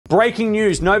Breaking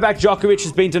news, Novak Djokovic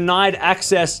has been denied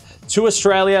access to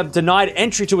Australia, denied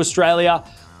entry to Australia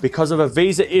because of a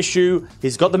visa issue.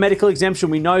 He's got the medical exemption,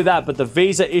 we know that, but the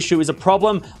visa issue is a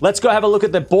problem. Let's go have a look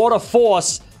at the Border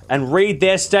Force and read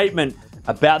their statement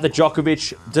about the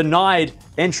Djokovic denied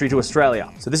entry to Australia.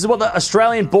 So this is what the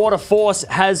Australian Border Force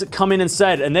has come in and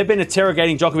said, and they've been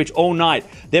interrogating Djokovic all night.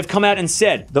 They've come out and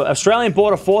said, the Australian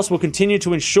Border Force will continue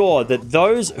to ensure that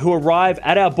those who arrive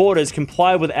at our borders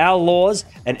comply with our laws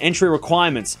and entry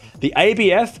requirements. The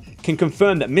ABF can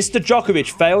confirm that Mr.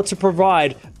 Djokovic failed to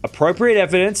provide appropriate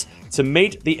evidence to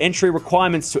meet the entry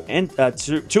requirements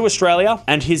to Australia,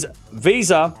 and his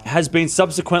visa has been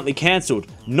subsequently cancelled.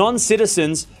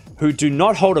 Non-citizens who do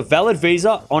not hold a valid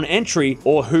visa on entry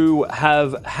or who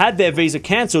have had their visa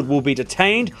cancelled will be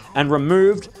detained and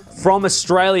removed from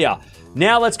Australia.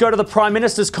 Now let's go to the Prime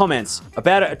Minister's comments.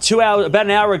 About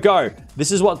an hour ago, this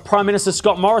is what Prime Minister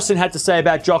Scott Morrison had to say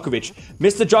about Djokovic.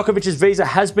 Mr. Djokovic's visa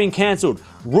has been cancelled.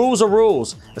 Rules are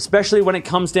rules, especially when it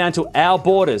comes down to our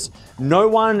borders. No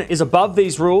one is above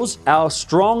these rules. Our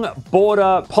strong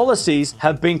border policies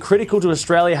have been critical to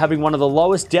Australia having one of the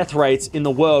lowest death rates in the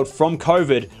world from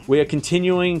COVID. We are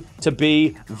continuing to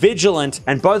be vigilant,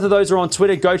 and both of those are on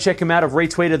Twitter. Go check them out. I've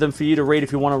retweeted them for you to read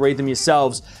if you want to read them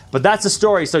yourselves. But that's the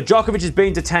story. So Djokovic is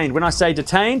being detained. When I say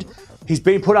detained, he's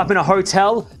been put up in a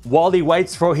hotel while he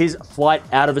waits for his flight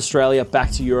out of Australia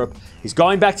back to Europe. He's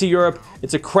going back to Europe.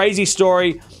 It's a crazy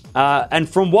story. And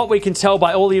from what we can tell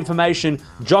by all the information,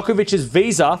 Djokovic's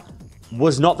visa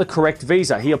was not the correct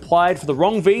visa. He applied for the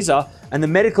wrong visa, and the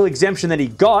medical exemption that he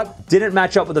got didn't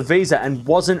match up with the visa and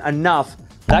wasn't enough.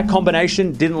 That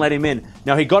combination didn't let him in.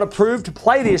 Now, he got approved to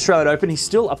play the Australian Open. He's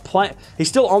still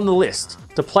on the list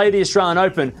to play the Australian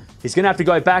Open. He's going to have to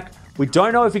go back. We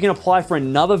don't know if he can apply for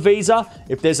another visa.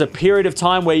 If there's a period of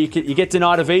time where you get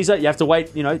denied a visa, you have to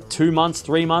wait, 2 months,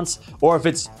 3 months, or if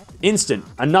it's instant,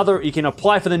 you can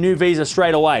apply for the new visa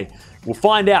straight away. We'll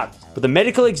find out. But the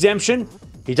medical exemption,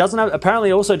 he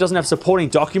apparently also doesn't have supporting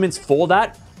documents for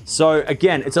that. So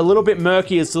again, it's a little bit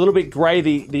murky. It's a little bit gray,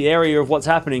 the area of what's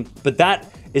happening. But that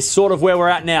is sort of where we're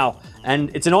at now.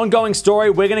 And it's an ongoing story.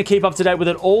 We're going to keep up to date with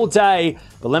it all day.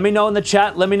 But let me know in the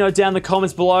chat. Let me know down in the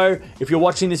comments below if you're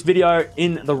watching this video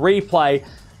in the replay.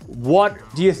 What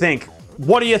do you think?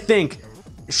 What do you think?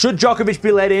 Should Djokovic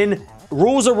be let in?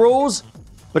 Rules are rules.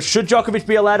 But should Djokovic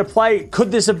be allowed to play?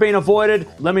 Could this have been avoided?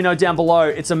 Let me know down below.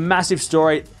 It's a massive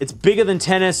story. It's bigger than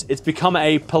tennis. It's become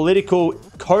a political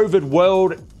COVID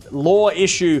world law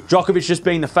issue. Djokovic just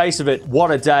being the face of it.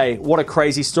 What a day. What a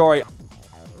crazy story.